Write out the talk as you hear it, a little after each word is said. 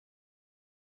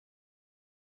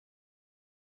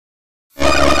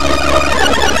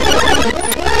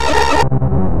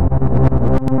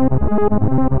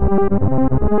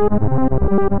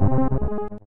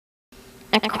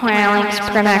Aqlex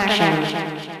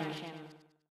production.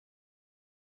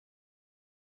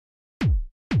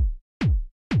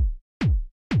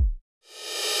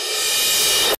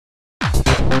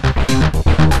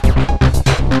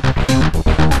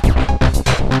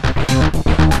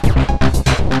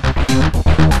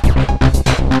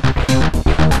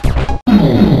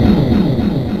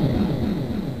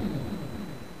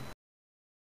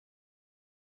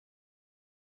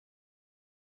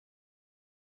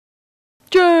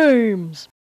 James!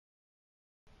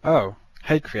 Oh,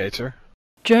 hey creator.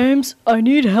 James, I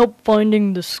need help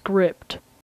finding the script.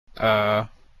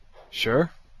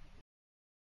 Sure?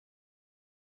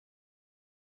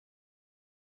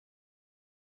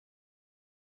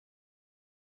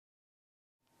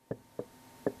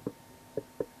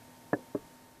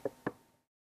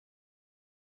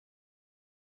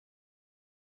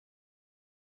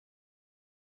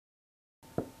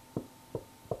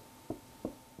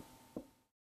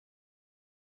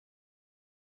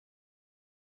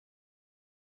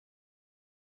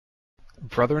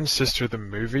 Brother and Sister the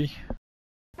movie?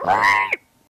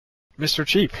 Mr.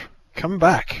 Cheap, come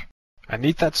back. I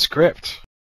need that script.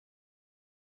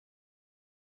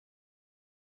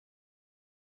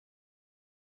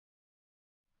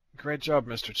 Great job,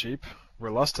 Mr. Cheap.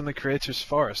 We're lost in the creator's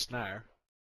forest now.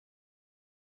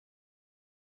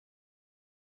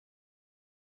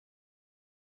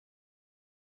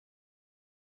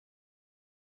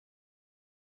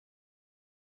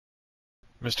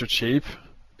 Mr. Cheap,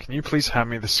 can you please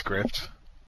hand me the script?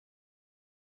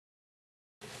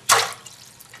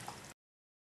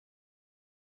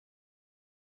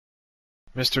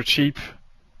 Mr. Cheap,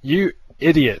 you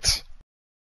idiot!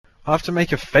 I'll have to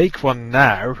make a fake one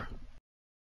now.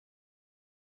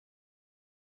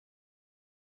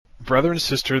 Brother and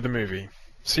Sister the movie.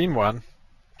 Scene 1.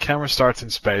 Camera starts in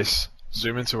space.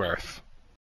 Zoom into Earth.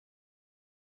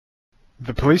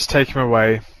 The police take him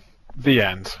away. The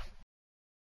end.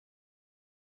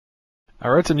 I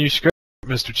wrote a new script,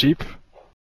 Mr. Cheap.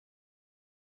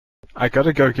 I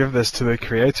gotta go give this to the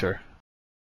creator.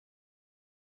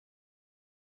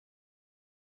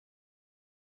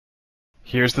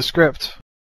 Here's the script.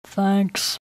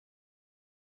 Thanks.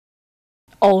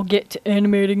 I'll get to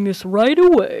animating this right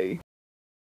away.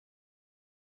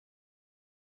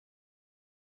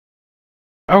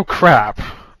 Oh crap!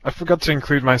 I forgot to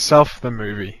include myself in the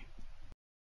movie.